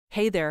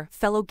Hey there,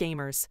 fellow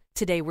gamers.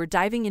 Today we're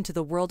diving into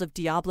the world of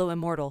Diablo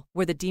Immortal,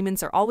 where the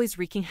demons are always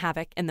wreaking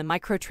havoc and the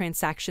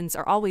microtransactions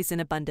are always in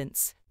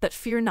abundance. But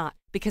fear not,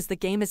 because the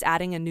game is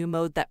adding a new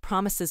mode that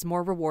promises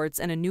more rewards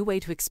and a new way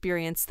to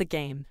experience the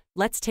game.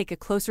 Let's take a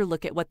closer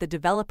look at what the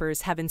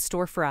developers have in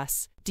store for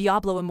us.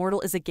 Diablo Immortal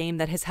is a game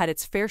that has had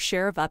its fair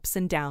share of ups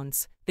and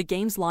downs. The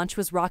game's launch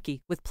was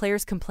rocky, with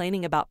players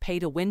complaining about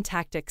pay-to-win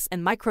tactics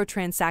and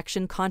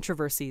microtransaction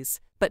controversies.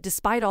 But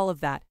despite all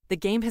of that, the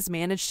game has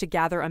managed to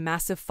gather a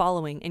massive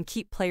following and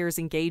keep players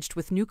engaged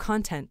with new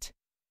content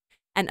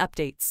and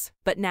updates.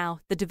 But now,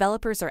 the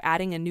developers are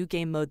adding a new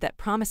game mode that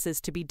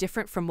promises to be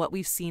different from what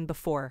we've seen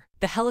before.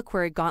 The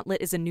Helliquary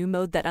Gauntlet is a new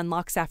mode that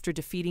unlocks after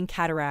defeating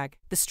Catarag,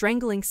 the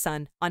Strangling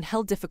Sun, on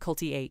Hell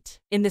difficulty 8.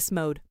 In this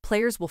mode,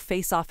 players will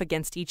face off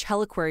against each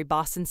Helliquary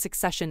boss in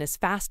succession as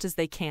fast as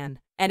they can.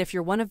 And if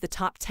you're one of the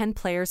top 10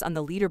 players on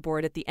the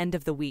leaderboard at the end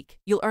of the week,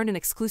 you'll earn an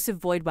exclusive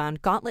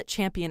Voidwound Gauntlet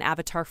Champion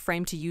avatar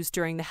frame to use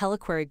during the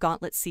Helliquary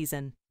Gauntlet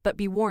season. But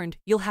be warned,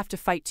 you'll have to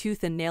fight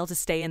tooth and nail to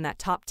stay in that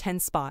top 10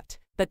 spot.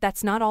 But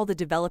that's not all the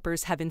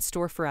developers have in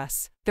store for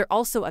us. They're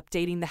also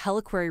updating the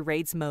Helliquary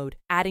Raids mode,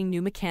 adding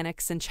new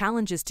mechanics and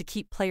challenges to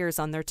keep players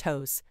on their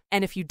toes.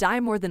 And if you die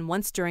more than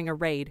once during a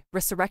raid,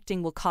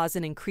 resurrecting will cause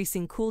an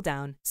increasing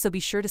cooldown, so be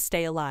sure to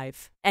stay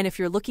alive. And if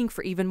you're looking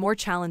for even more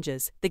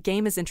challenges, the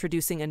game is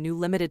introducing a new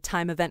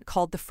limited-time event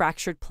called the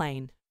Fractured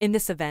Plane. In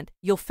this event,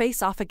 you'll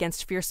face off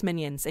against fierce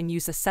minions and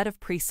use a set of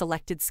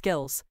pre-selected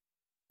skills,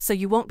 so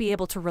you won't be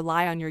able to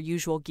rely on your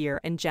usual gear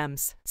and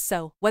gems.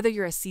 So, whether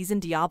you're a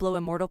seasoned Diablo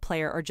Immortal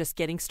player or just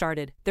getting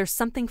started, there's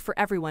something for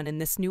everyone in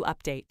this new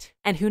update.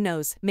 And who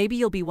knows, maybe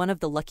you'll be one of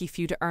the lucky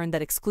few to earn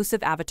that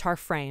exclusive avatar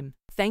frame.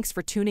 Thanks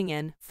for tuning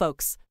in,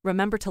 folks.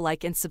 Remember to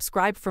like and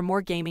subscribe for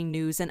more gaming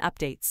news and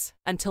updates.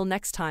 Until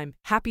next time,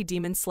 happy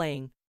demon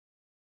slaying.